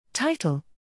Title: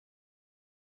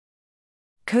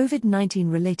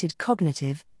 COVID-19 related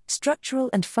cognitive,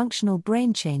 structural and functional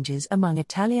brain changes among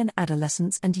Italian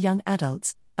adolescents and young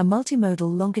adults, a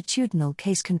multimodal longitudinal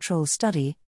case control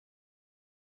study.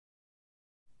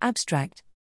 Abstract: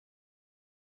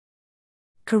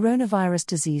 Coronavirus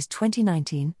disease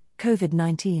 2019,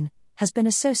 COVID-19, has been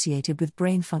associated with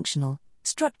brain functional,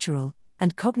 structural,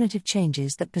 and cognitive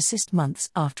changes that persist months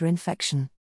after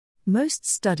infection. Most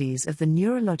studies of the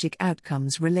neurologic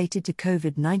outcomes related to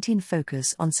COVID-19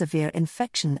 focus on severe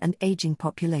infection and aging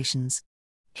populations.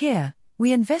 Here,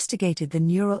 we investigated the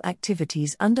neural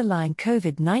activities underlying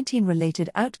COVID-19 related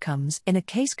outcomes in a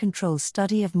case control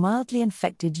study of mildly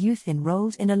infected youth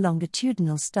enrolled in a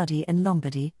longitudinal study in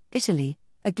Lombardy, Italy,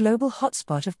 a global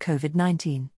hotspot of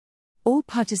COVID-19. All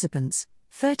participants,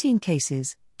 13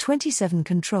 cases, 27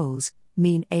 controls,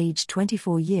 mean age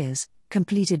 24 years,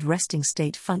 completed resting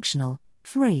state functional,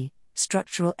 free,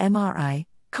 structural MRI,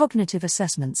 cognitive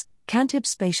assessments, counted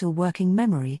spatial working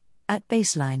memory, at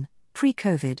baseline,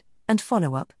 pre-COVID, and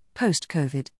follow-up,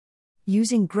 post-COVID.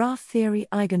 Using graph theory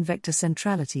eigenvector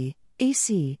centrality,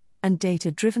 EC, and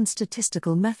data-driven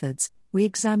statistical methods, we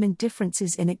examined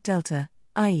differences in IC delta,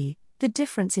 i.e., the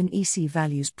difference in EC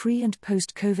values pre- and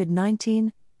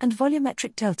post-COVID-19, and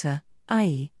volumetric delta,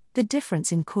 i.e., the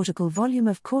difference in cortical volume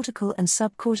of cortical and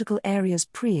subcortical areas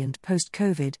pre- and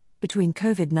post-COVID, between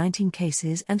COVID-19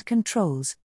 cases and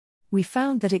controls. We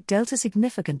found that IC delta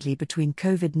significantly between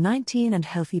COVID-19 and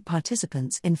healthy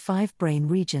participants in 5 brain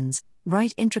regions: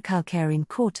 right intracalcarine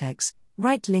cortex,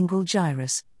 right lingual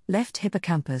gyrus, left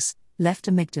hippocampus, left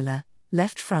amygdala,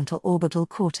 left frontal orbital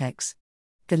cortex.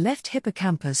 The left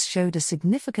hippocampus showed a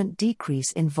significant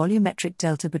decrease in volumetric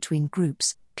delta between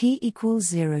groups, p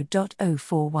equals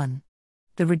 0.041.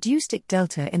 The reduced IC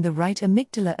delta in the right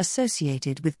amygdala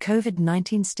associated with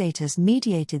COVID-19 status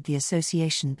mediated the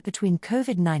association between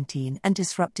COVID-19 and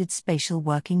disrupted spatial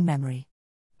working memory.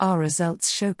 Our results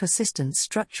show persistent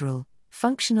structural,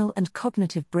 functional and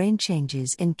cognitive brain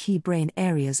changes in key brain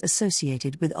areas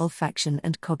associated with olfaction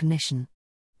and cognition.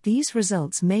 These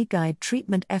results may guide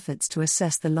treatment efforts to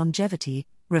assess the longevity,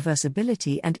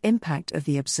 reversibility and impact of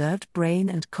the observed brain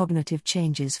and cognitive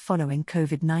changes following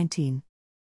COVID-19.